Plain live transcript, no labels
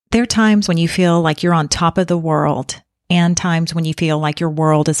There are times when you feel like you're on top of the world and times when you feel like your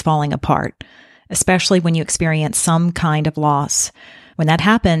world is falling apart, especially when you experience some kind of loss. When that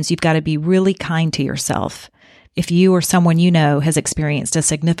happens, you've got to be really kind to yourself. If you or someone you know has experienced a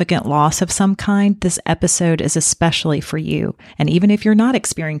significant loss of some kind, this episode is especially for you. And even if you're not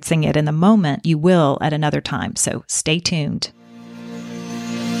experiencing it in the moment, you will at another time. So stay tuned.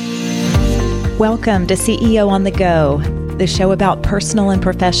 Welcome to CEO on the Go, the show about personal and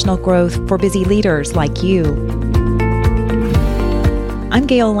professional growth for busy leaders like you. I'm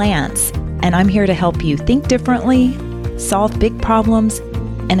Gail Lance, and I'm here to help you think differently, solve big problems,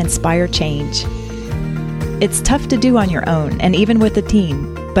 and inspire change. It's tough to do on your own, and even with a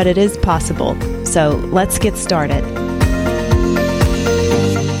team, but it is possible. So let's get started.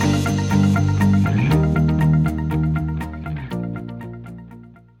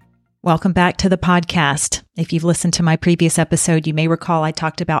 Welcome back to the podcast. If you've listened to my previous episode, you may recall I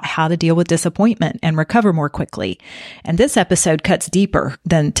talked about how to deal with disappointment and recover more quickly. And this episode cuts deeper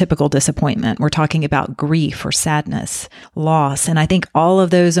than typical disappointment. We're talking about grief or sadness, loss. And I think all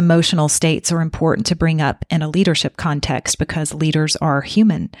of those emotional states are important to bring up in a leadership context because leaders are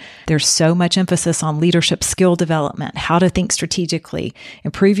human. There's so much emphasis on leadership skill development, how to think strategically,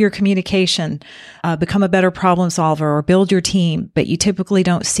 improve your communication, become a better problem solver, or build your team. But you typically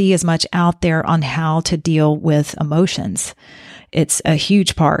don't see as much out there on how to deal with emotions. It's a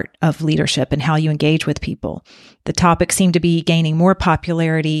huge part of leadership and how you engage with people. The topic seemed to be gaining more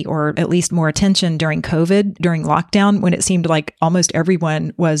popularity or at least more attention during COVID, during lockdown, when it seemed like almost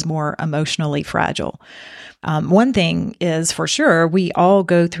everyone was more emotionally fragile. One thing is for sure, we all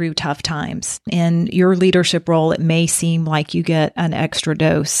go through tough times. In your leadership role, it may seem like you get an extra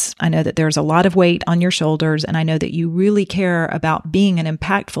dose. I know that there's a lot of weight on your shoulders, and I know that you really care about being an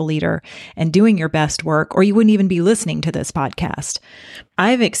impactful leader and doing your best work, or you wouldn't even be listening to this podcast.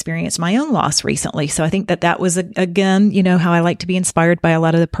 I've experienced my own loss recently, so I think that was, again, how I like to be inspired by a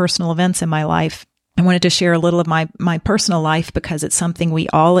lot of the personal events in my life. I wanted to share a little of my personal life because it's something we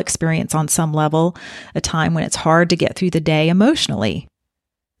all experience on some level, a time when it's hard to get through the day emotionally.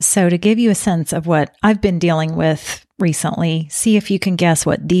 So to give you a sense of what I've been dealing with recently, see if you can guess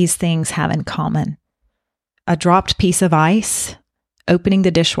what these things have in common. A dropped piece of ice, opening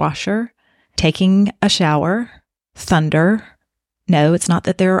the dishwasher, taking a shower, thunder. No, it's not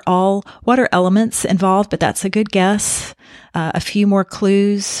that there are all water elements involved, but that's a good guess. A few more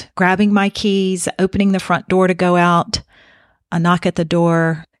clues, grabbing my keys, opening the front door to go out, a knock at the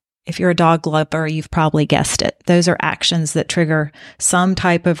door. If you're a dog lover, you've probably guessed it. Those are actions that trigger some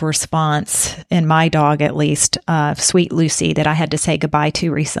type of response in my dog, at least, Sweet Lucy, that I had to say goodbye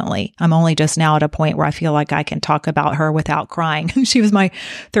to recently. I'm only just now at a point where I feel like I can talk about her without crying. She was my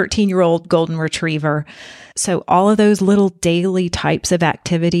 13-year-old golden retriever. So all of those little daily types of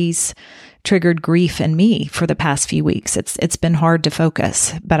activities triggered grief in me for the past few weeks. It's been hard to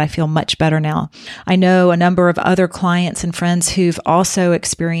focus, but I feel much better now. I know a number of other clients and friends who've also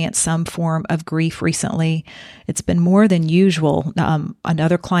experienced some form of grief recently. It's been more than usual.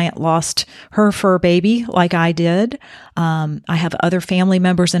 Another client lost her fur baby like I did. I have other family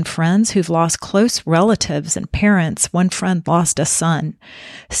members and friends who've lost close relatives and parents. One friend lost a son.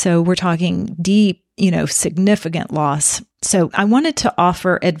 So we're talking deep, significant loss. So I wanted to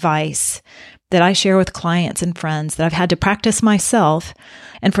offer advice that I share with clients and friends that I've had to practice myself.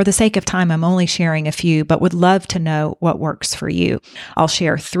 And for the sake of time, I'm only sharing a few, but would love to know what works for you. I'll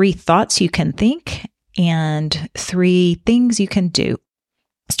share 3 thoughts you can think and 3 things you can do.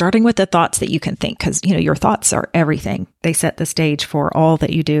 Starting with the thoughts that you can think, because, your thoughts are everything. They set the stage for all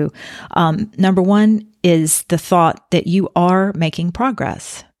that you do. Number 1 is the thought that you are making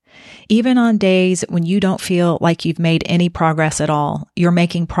progress. Even on days when you don't feel like you've made any progress at all, you're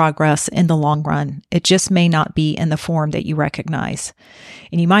making progress in the long run. It just may not be in the form that you recognize.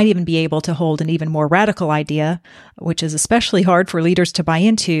 And you might even be able to hold an even more radical idea, which is especially hard for leaders to buy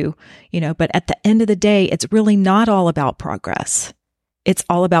into, but at the end of the day, it's really not all about progress. It's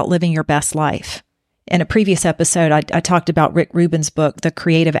all about living your best life. In a previous episode, I talked about Rick Rubin's book, The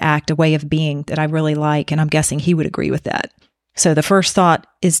Creative Act, A Way of Being, that I really like, and I'm guessing he would agree with that. So the first thought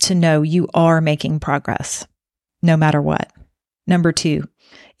is to know you are making progress, no matter what. Number 2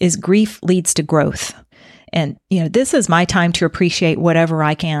 is grief leads to growth. And, this is my time to appreciate whatever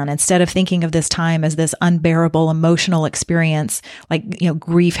I can. Instead of thinking of this time as this unbearable emotional experience, like,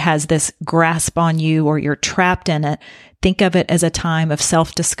 grief has this grasp on you or you're trapped in it, think of it as a time of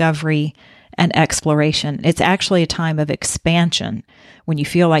self-discovery and exploration. It's actually a time of expansion. When you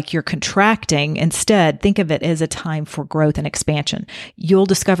feel like you're contracting, instead, think of it as a time for growth and expansion. You'll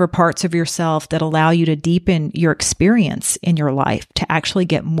discover parts of yourself that allow you to deepen your experience in your life, to actually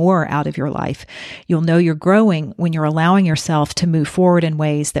get more out of your life. You'll know you're growing when you're allowing yourself to move forward in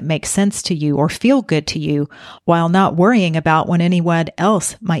ways that make sense to you or feel good to you, while not worrying about what anyone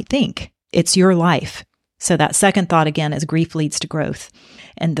else might think. It's your life. So that second thought again is grief leads to growth.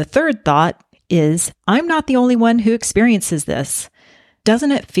 And the third thought is, I'm not the only one who experiences this.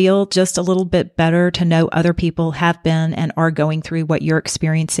 Doesn't it feel just a little bit better to know other people have been and are going through what you're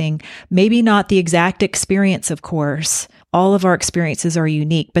experiencing? Maybe not the exact experience, of course. All of our experiences are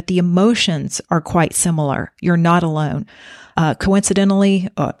unique, but the emotions are quite similar. You're not alone. Coincidentally,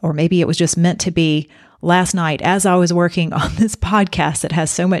 or maybe it was just meant to be, last night, as I was working on this podcast that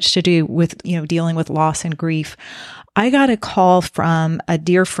has so much to do with, dealing with loss and grief, I got a call from a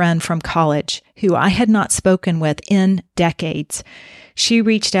dear friend from college who I had not spoken with in decades. She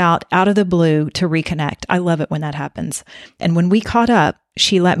reached out of the blue to reconnect. I love it when that happens. And when we caught up,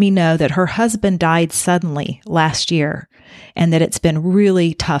 she let me know that her husband died suddenly last year and that it's been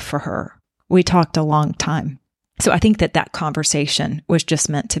really tough for her. We talked a long time. So I think that conversation was just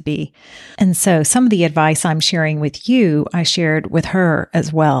meant to be. And so some of the advice I'm sharing with you, I shared with her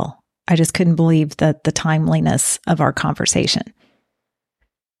as well. I just couldn't believe the timeliness of our conversation.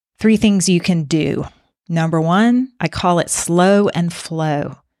 3 things you can do. Number 1, I call it slow and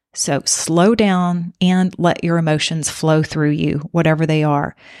flow. So slow down and let your emotions flow through you, whatever they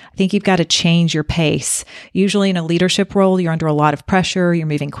are. I think you've got to change your pace. Usually in a leadership role, you're under a lot of pressure, you're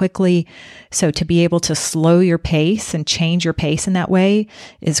moving quickly. So to be able to slow your pace and change your pace in that way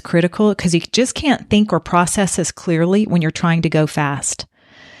is critical, because you just can't think or process as clearly when you're trying to go fast.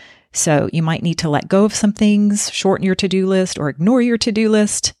 So you might need to let go of some things, shorten your to-do list or ignore your to-do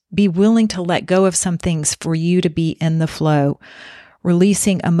list. Be willing to let go of some things for you to be in the flow.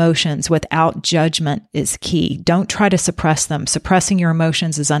 Releasing emotions without judgment is key. Don't try to suppress them. Suppressing your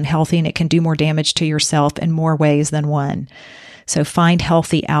emotions is unhealthy and it can do more damage to yourself in more ways than one. So find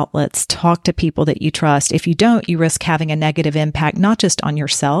healthy outlets. Talk to people that you trust. If you don't, you risk having a negative impact, not just on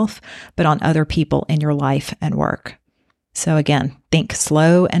yourself, but on other people in your life and work. So again, think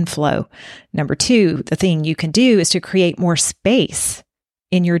slow and flow. Number 2, the thing you can do is to create more space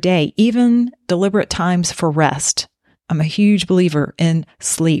in your day, even deliberate times for rest. I'm a huge believer in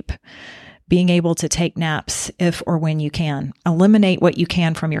sleep, being able to take naps if or when you can. Eliminate what you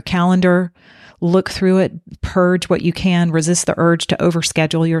can from your calendar. Look through it, purge what you can, resist the urge to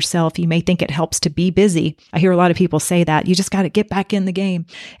overschedule yourself. You may think it helps to be busy. I hear a lot of people say that. You just got to get back in the game.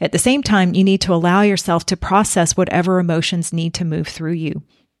 At the same time, you need to allow yourself to process whatever emotions need to move through you.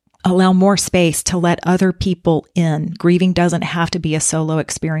 Allow more space to let other people in. Grieving doesn't have to be a solo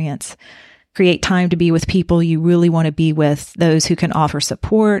experience. Create time to be with people you really want to be with, those who can offer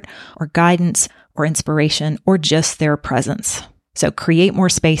support or guidance or inspiration or just their presence. So create more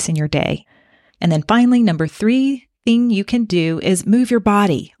space in your day. And then finally, number 3 thing you can do is move your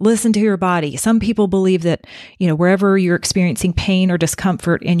body. Listen to your body. Some people believe that, wherever you're experiencing pain or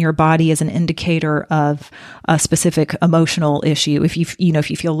discomfort in your body is an indicator of a specific emotional issue. If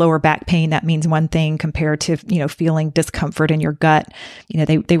you feel lower back pain, that means one thing compared to, feeling discomfort in your gut.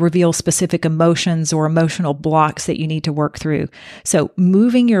 They reveal specific emotions or emotional blocks that you need to work through. So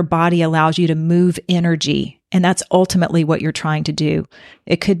moving your body allows you to move energy. And that's ultimately what you're trying to do.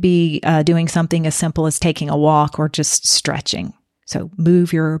 It could be doing something as simple as taking a walk or just stretching. So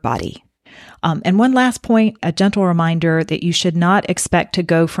move your body. And one last point, a gentle reminder that you should not expect to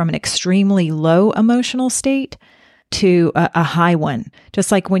go from an extremely low emotional state to a high one. Just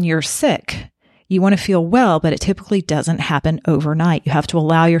like when you're sick, you want to feel well, but it typically doesn't happen overnight. You have to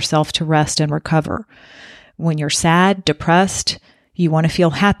allow yourself to rest and recover. When you're sad, depressed, you want to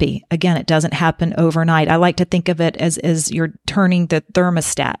feel happy. Again, it doesn't happen overnight. I like to think of it as you're turning the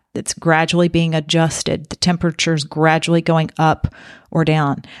thermostat. It's gradually being adjusted. The temperature's gradually going up or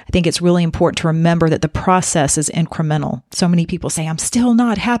down. I think it's really important to remember that the process is incremental. So many people say, I'm still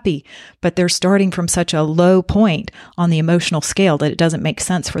not happy, but they're starting from such a low point on the emotional scale that it doesn't make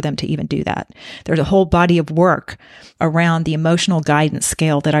sense for them to even do that. There's a whole body of work around the emotional guidance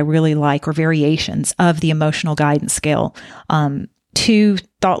scale that I really like, or variations of the emotional guidance scale. 2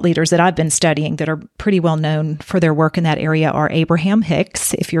 thought leaders that I've been studying that are pretty well known for their work in that area are Abraham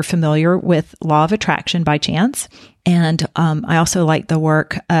Hicks, if you're familiar with Law of Attraction by chance, And I also like the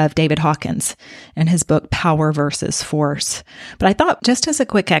work of David Hawkins and his book, Power versus Force. But I thought just as a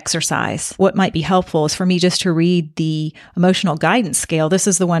quick exercise, what might be helpful is for me just to read the emotional guidance scale. This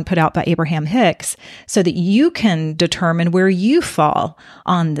is the one put out by Abraham Hicks, so that you can determine where you fall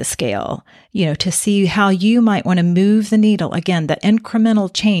on the scale, to see how you might want to move the needle. Again, the incremental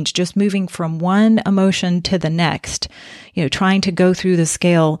change, just moving from one emotion to the next, trying to go through the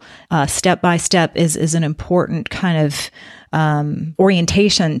scale step by step is an important kind of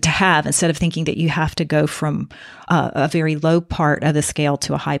orientation to have, instead of thinking that you have to go from a very low part of the scale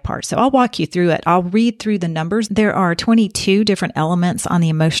to a high part. So I'll walk you through it. I'll read through the numbers. There are 22 different elements on the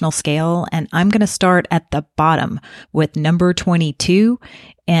emotional scale, and I'm going to start at the bottom with number 22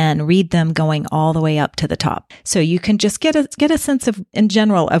 and read them going all the way up to the top. So you can just get a sense of, in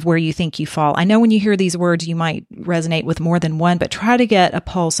general, of where you think you fall. I know when you hear these words, you might resonate with more than one, but try to get a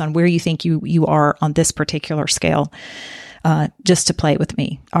pulse on where you think you are on this particular scale. Just to play with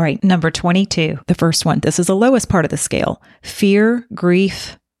me. All right, number 22, the first one. This is the lowest part of the scale. Fear,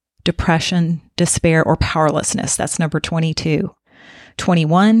 grief, depression, despair, or powerlessness. That's number 22.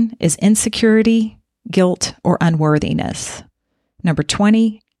 21 is insecurity, guilt, or unworthiness. Number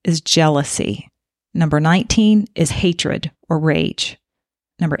 20 is jealousy. Number 19 is hatred or rage.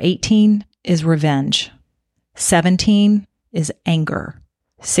 Number 18 is revenge. 17 is anger.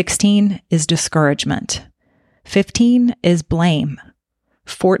 16 is discouragement. 15 is blame.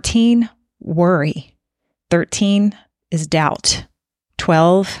 14, worry. 13 is doubt.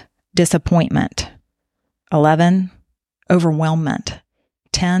 12, disappointment. 11, overwhelmment.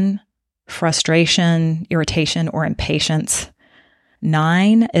 10, frustration, irritation, or impatience.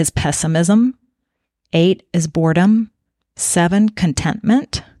 9 is pessimism. 8 is boredom. 7,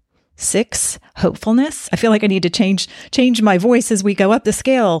 contentment. 6, hopefulness. I feel like I need to change my voice as we go up the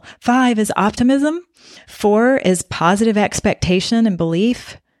scale. 5 is optimism. 4 is positive expectation and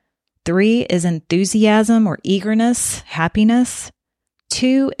belief. 3 is enthusiasm or eagerness, happiness.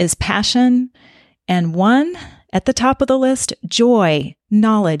 2 is passion. And 1, at the top of the list, joy,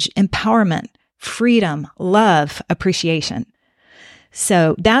 knowledge, empowerment, freedom, love, appreciation.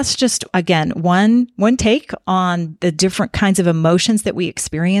 So that's just, again, one take on the different kinds of emotions that we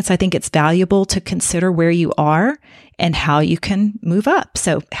experience. I think it's valuable to consider where you are and how you can move up.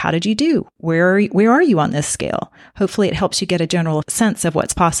 So how did you do? Where are you on this scale? Hopefully it helps you get a general sense of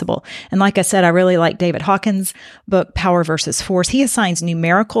what's possible. And like I said, I really like David Hawkins' book, Power versus Force. He assigns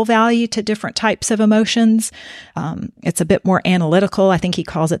numerical value to different types of emotions. It's a bit more analytical. I think he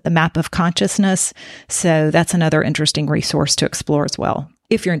calls it the map of consciousness. So that's another interesting resource to explore as well,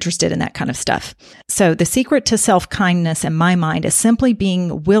 if you're interested in that kind of stuff. So the secret to self-kindness in my mind is simply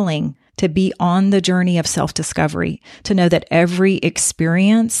being willing to be on the journey of self-discovery, to know that every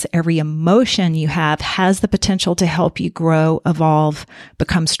experience, every emotion you have has the potential to help you grow, evolve,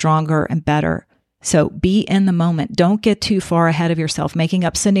 become stronger and better. So be in the moment. Don't get too far ahead of yourself, making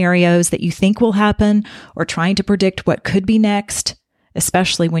up scenarios that you think will happen or trying to predict what could be next,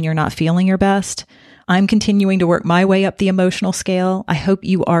 especially when you're not feeling your best. I'm continuing to work my way up the emotional scale. I hope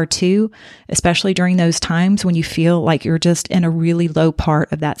you are too, especially during those times when you feel like you're just in a really low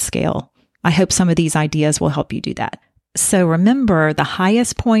part of that scale. I hope some of these ideas will help you do that. So remember, the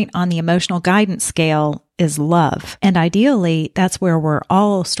highest point on the emotional guidance scale is love. And ideally, that's where we're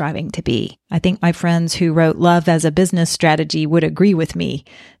all striving to be. I think my friends who wrote Love as a Business Strategy would agree with me.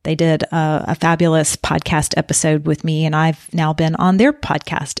 They did a fabulous podcast episode with me, and I've now been on their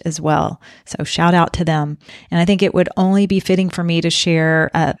podcast as well. So shout out to them. And I think it would only be fitting for me to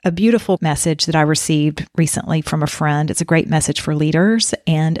share a beautiful message that I received recently from a friend. It's a great message for leaders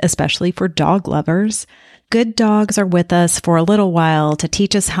and especially for dog lovers. Good dogs are with us for a little while to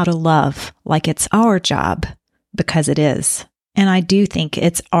teach us how to love like it's our job, because it is. And I do think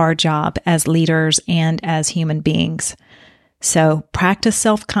it's our job as leaders and as human beings. So practice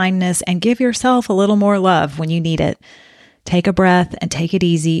self-kindness and give yourself a little more love when you need it. Take a breath and take it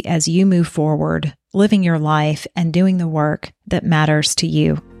easy as you move forward, living your life and doing the work that matters to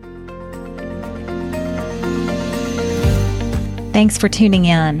you. Thanks for tuning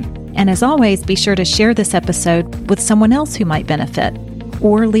in. And as always, be sure to share this episode with someone else who might benefit,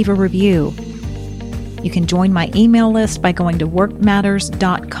 or leave a review. You can join my email list by going to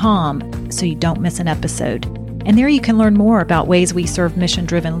workmatters.com so you don't miss an episode. And there you can learn more about ways we serve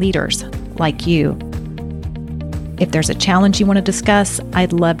mission-driven leaders like you. If there's a challenge you want to discuss,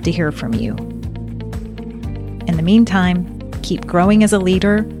 I'd love to hear from you. In the meantime, keep growing as a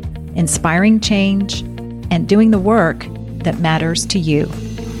leader, inspiring change, and doing the work that matters to you.